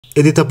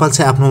यदि तपाईले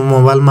चाहिँ आफ्नो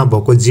मोबाइलमा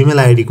भएको जीमेल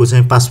आईडी को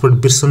चाहिँ पासवर्ड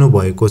बिर्सनु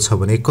भएको छ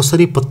भने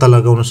कसरी पत्ता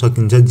लगाउन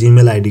सकिन्छ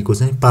जीमेल आईडी को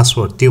चाहिँ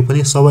पासवर्ड, त्यो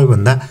पनि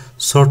सबैभन्दा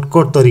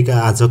सर्टकट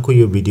तरिका आजको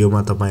यो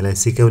भिडियोमा तपाईलाई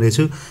सिकाउने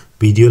छु।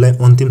 भिडियोलाई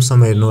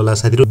अन्तिमसम्म हेर्नु होला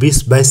साथीहरु।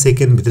 20-22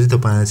 सेकेन्ड भित्रै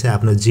तपाईले चाहिँ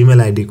आफ्नो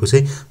जीमेल आईडी को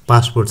चाहिँ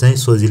पासवर्ड चाहिँ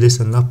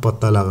सजिलैसँग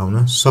पत्ता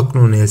लगाउन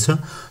सक्नुहुनेछ।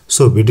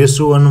 सो भिडियो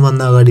सुरु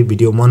गर्नुभन्दा अगाडि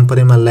भिडियो मन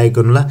परेमा लाइक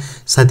गर्नुहोला,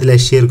 साथीलाई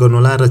शेयर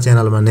गर्नुहोला र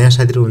च्यानलमा नयाँ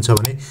साथीहरु हुन्छ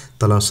भने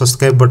तल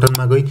सब्स्क्राइब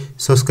बटनमा गई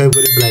सब्स्क्राइब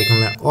गरी बेल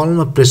आइकनलाई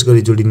अलमा प्रेस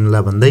गरी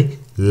जोडिनुला भन्दै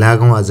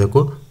लागौं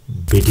आजको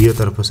भिडियो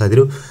तर्फ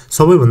साथीहरु।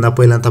 सबैभन्दा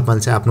पहिला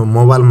तपाईले चाहिँ आफ्नो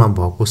मोबाइलमा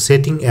भएको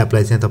सेटिङ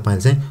एपलाई चाहिँ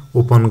तपाईले चाहिँ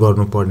ओपन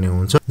गर्नुपर्ने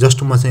हुन्छ।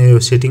 जस्ट म चाहिँ यो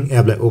सेटिङ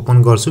एपलाई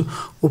ओपन गर्छु।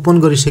 ओपन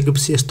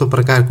गरिसकेपछि यस्तो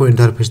प्रकारको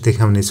इन्टरफेस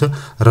देखाउने छ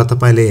र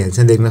तपाईले यहाँ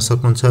चाहिँ देख्न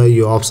सक्नुहुन्छ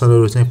यो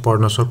अप्सनहरु चाहिँ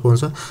पढ्न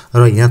सक्नुहुन्छ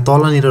र यहाँ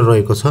तलनिर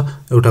रहेको छ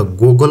एउटा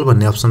गुगल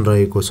भन्ने अप्सन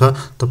रहेको छ।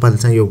 तपाईले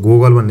चाहिँ यो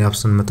गुगल भन्ने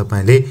अप्सनमा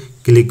तपाईले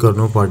क्लिक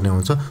गर्नुपर्ने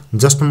हुन्छ।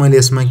 जस्ट मैले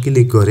यसमा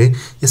क्लिक गरे।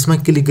 यसमा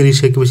क्लिक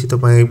गरिसकेपछि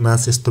तपाईमा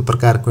यस्तो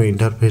प्रकारको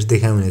इन्टरफेस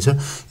देखाउनेछ।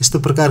 यस्तो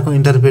प्रकारको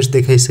इन्टरफेस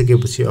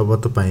देखाइसकेपछि अब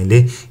तपाईले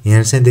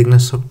यहाँ चाहिँ देख्न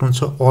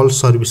सक्नुहुन्छ अल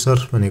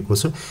सर्भिसर भनेको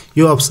छ,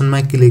 यो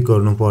अप्सनमा क्लिक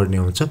गर्नुपर्ने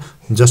हुन्छ।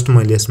 जस्ट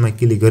मैले यसमा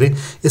क्लिक गरे।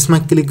 यसमा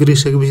क्लिक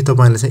गरिसकेपछि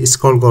तपाईले चाहिँ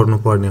स्क्रल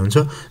गर्नुपर्ने हुन्छ।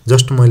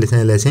 जस्ट मैले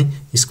चाहिँ यसलाई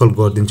चाहिँ स्क्रल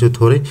गरिदिन्छु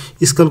थोरै।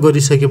 स्क्रल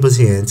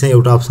गरिसकेपछि यहाँ चाहिँ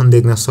एउटा अप्सन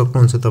देख्न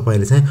सक्नुहुन्छ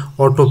तपाईले चाहिँ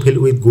अटो फिल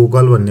विथ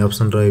गुगल भन्ने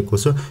अप्सन रहेको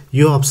छ,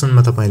 यो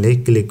अप्सनमा तपाईले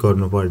क्लिक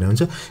गर्नुपर्ने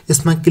हुन्छ।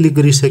 यसमा क्लिक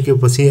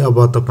गरिसकेपछि अब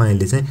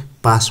तपाईले चाहिँ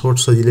पासवर्ड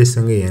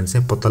सजिलैसँग यहाँ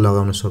चाहिँ पत्ता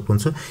लगाउन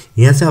सक्नुहुन्छ।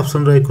 यहाँ चाहिँ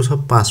अप्सन रहेको छ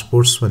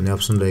पासपोर्ट्स भन्ने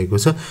अप्सन रहेको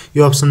छ,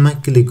 यो अप्सनमा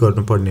क्लिक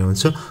गर्नुपर्ने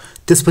हुन्छ।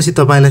 त्यसपछि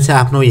तपाईलाई चाहिँ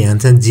आफ्नो यहाँ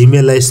चाहिँ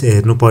जीमेललाई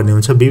हेर्नुपर्ने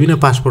हुन्छ। विभिन्न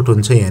पासवर्ड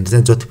हुन्छ यहाँ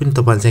चाहिँ जति पनि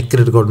तपाईले चाहिँ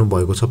क्रिएट गर्नु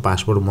भएको छ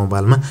पासवर्ड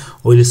मोबाइलमा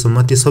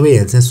अहिलेसम्म त्यो सबै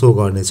यहाँ चाहिँ शो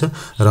गर्नेछ।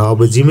 र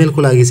अब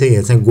जीमेलको लागि चाहिँ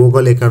यहाँ चाहिँ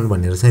गुगल एकाउन्ट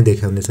भनेर चाहिँ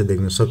देखाउनेछ,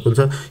 देख्न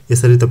सक्नुहुन्छ।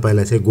 यसरी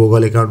तपाईलाई चाहिँ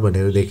गुगल एकाउन्ट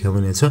भनेर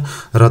देखाउनेछ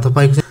र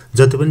तपाईको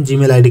जति पनि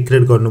जीमेल आईडी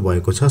क्रिएट गर्नु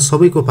भएको छ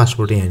सबैको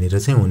पासवर्ड यहाँनिर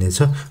चाहिँ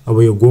हुनेछ।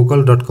 अब यो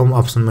google.com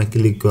अप्सनमा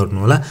क्लिक गर्नु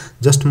होला।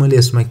 जस्ट मैले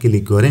यसमा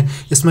क्लिक गरे।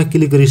 यसमा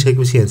क्लिक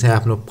गरिसकेपछि यहाँ चाहिँ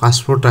आफ्नो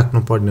पासवर्ड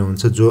राख्नु पर्ने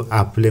हुन्छ, जो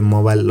आफूले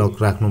मोबाइल लक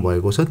राख्नु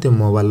भएको छ त्यो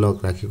मोबाइल लक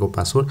राखेको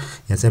पासवर्ड।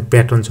 यहाँ चाहिँ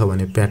प्याटर्न छ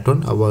भने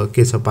प्याटर्न, अब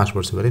के छ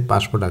पासवर्ड छ भने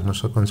पासवर्ड राख्न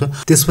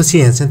सक्नुहुन्छ। त्यसपछि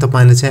यहाँ चाहिँ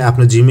तपाईले चाहिँ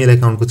आफ्नो जीमेल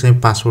एकाउन्टको चाहिँ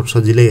पासवर्ड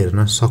सजिलै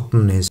हेर्न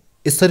सक्नुहुनेछ।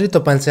 यसरी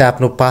तपाईले चाहिँ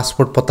आफ्नो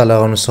पासवर्ड पत्ता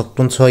लगाउन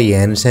सक्नुहुन्छ।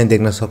 यहाँ चाहिँ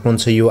देख्न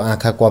सक्नुहुन्छ यो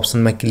आँखाको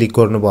अप्सनमा क्लिक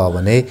गर्नुभयो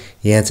भने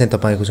यहाँ चाहिँ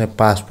तपाईको चाहिँ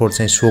पासवर्ड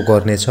चाहिँ शो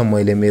गर्नेछ।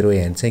 मैले मेरो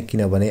यहाँ चाहिँ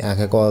किनभने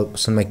आँखाको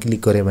अप्सनमा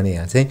क्लिक गरे भने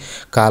यहाँ चाहिँ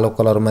कालो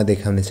कलरमा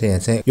देखाउने छ, यहाँ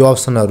चाहिँ यो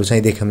अप्सनहरु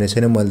चाहिँ देखाउने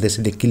छैन। मैले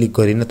त्यसैले क्लिक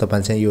गरिन।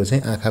 तपाईले चाहिँ यो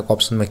चाहिँ आँखाको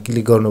अप्सनमा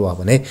क्लिक गर्नुभयो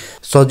भने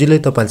सजिलै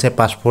तपाईले चाहिँ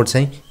पासवर्ड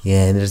चाहिँ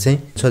यहाँनिर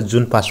चाहिँ छ,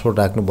 जुन पासवर्ड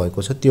राख्नु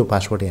भएको छ त्यो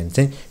पासवर्ड यहाँ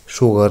चाहिँ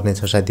शो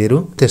गर्नेछ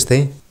साथीहरु।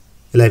 त्यस्तै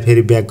यसलाई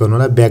फेरि ब्याक गर्नु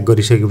होला। ब्याक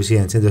गरिसकेपछि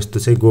यहाँ चाहिँ जस्तो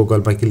चाहिँ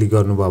गुगलमा क्लिक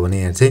गर्नुभयो भने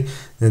यहाँ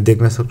चाहिँ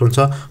देख्न सक्नुहुन्छ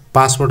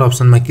पासवर्ड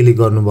अप्सनमा क्लिक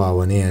गर्नुभयो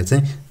भने यहाँ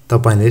चाहिँ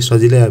तपाईले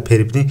सजिलै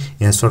फेरि पनि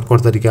यहाँ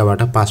सर्टकट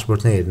तरिकाबाट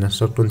पासवर्ड चाहिँ हेर्न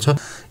सक्नुहुन्छ।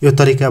 यो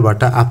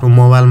तरिकाबाट आफ्नो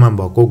मोबाइलमा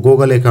भएको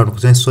गुगल एकाउन्टको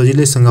चाहिँ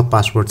सजिलैसँग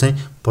पासवर्ड चाहिँ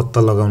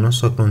पत्ता लगाउन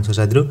सक्नुहुन्छ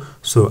साथीहरु।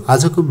 सो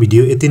आजको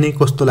भिडियो यति नै।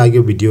 कस्तो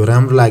लाग्यो भिडियो?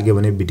 राम्रो लाग्यो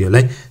भने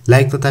भिडियोलाई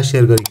लाइक तथा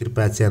शेयर गरी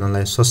कृपया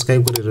च्यानललाई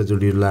सब्स्क्राइब गरेर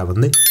जोडिनुहोला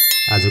भन्दै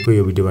आजको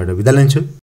यो भिडियोबाट बिदा लिन्छु।